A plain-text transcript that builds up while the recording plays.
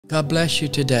God bless you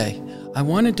today. I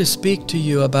wanted to speak to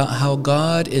you about how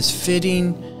God is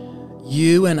fitting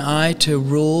you and I to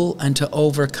rule and to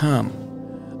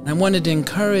overcome. I wanted to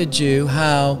encourage you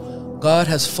how God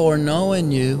has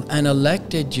foreknown you and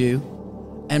elected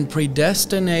you and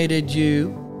predestinated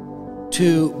you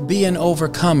to be an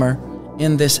overcomer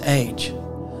in this age.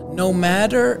 No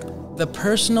matter the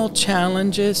personal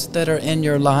challenges that are in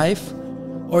your life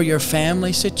or your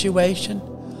family situation,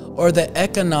 or the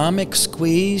economic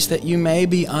squeeze that you may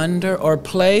be under, or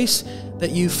place that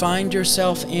you find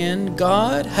yourself in,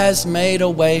 God has made a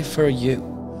way for you.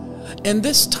 In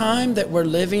this time that we're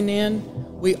living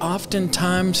in, we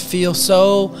oftentimes feel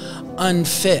so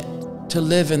unfit to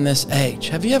live in this age.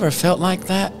 Have you ever felt like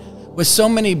that? With so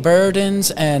many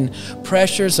burdens and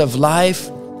pressures of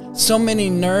life, so many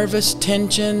nervous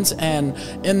tensions, and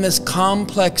in this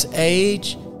complex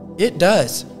age, it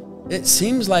does. It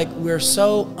seems like we're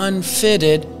so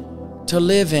unfitted to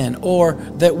live in, or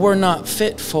that we're not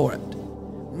fit for it.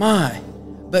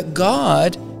 But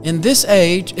God in this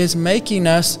age is making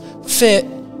us fit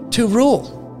to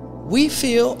rule. We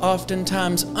feel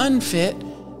oftentimes unfit,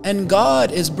 and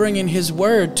God is bringing His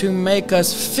Word to make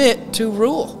us fit to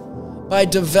rule by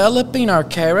developing our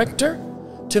character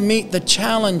to meet the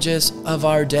challenges of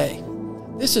our day.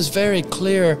 This is very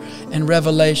clear in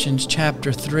Revelation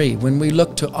chapter 3 when we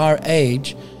look to our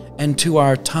age and to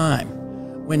our time.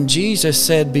 When Jesus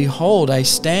said, "Behold, I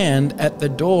stand at the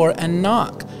door and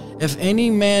knock. If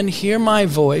any man hear my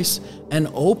voice and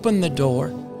open the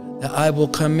door, that I will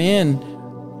come in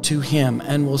to him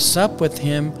and will sup with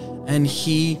him, and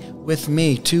he with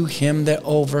me, to him that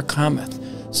overcometh."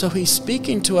 So He's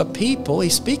speaking to a people,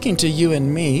 He's speaking to you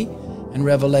and me in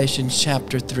Revelation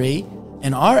chapter 3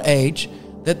 in our age,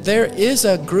 that there is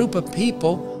a group of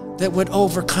people that would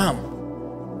overcome.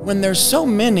 When there's so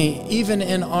many, even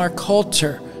in our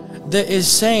culture, that is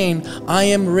saying, "I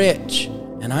am rich,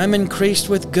 and I'm increased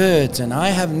with goods, and I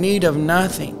have need of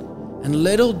nothing," and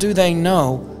little do they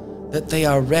know that they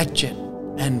are wretched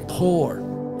and poor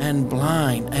and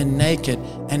blind and naked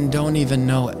and don't even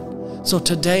know it. So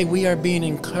today we are being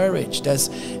encouraged,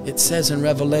 as it says in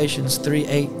Revelation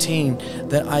 3:18,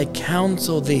 that I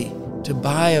counsel thee to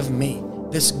buy of me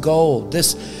this gold,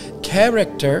 this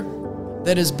character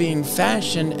that is being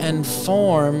fashioned and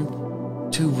formed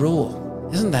to rule.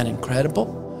 Isn't that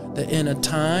incredible? That in a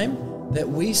time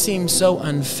that we seem so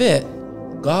unfit,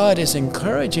 God is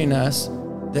encouraging us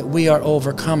that we are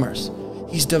overcomers.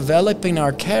 He's developing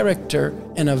our character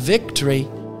in a victory,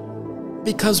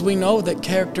 because we know that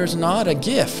character is not a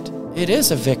gift, it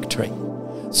is a victory.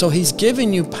 So He's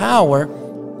giving you power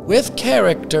with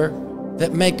character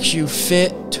that makes you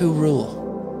fit to rule.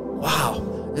 Wow,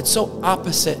 it's so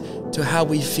opposite to how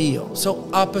we feel, so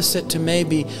opposite to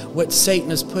maybe what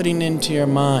Satan is putting into your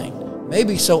mind,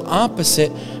 maybe so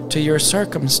opposite to your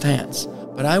circumstance.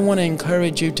 But I want to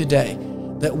encourage you today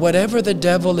that whatever the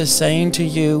devil is saying to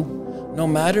you, no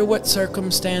matter what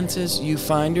circumstances you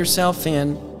find yourself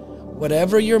in,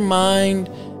 whatever your mind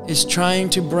is trying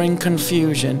to bring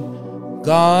confusion,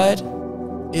 God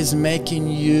is making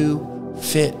you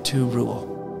fit to rule.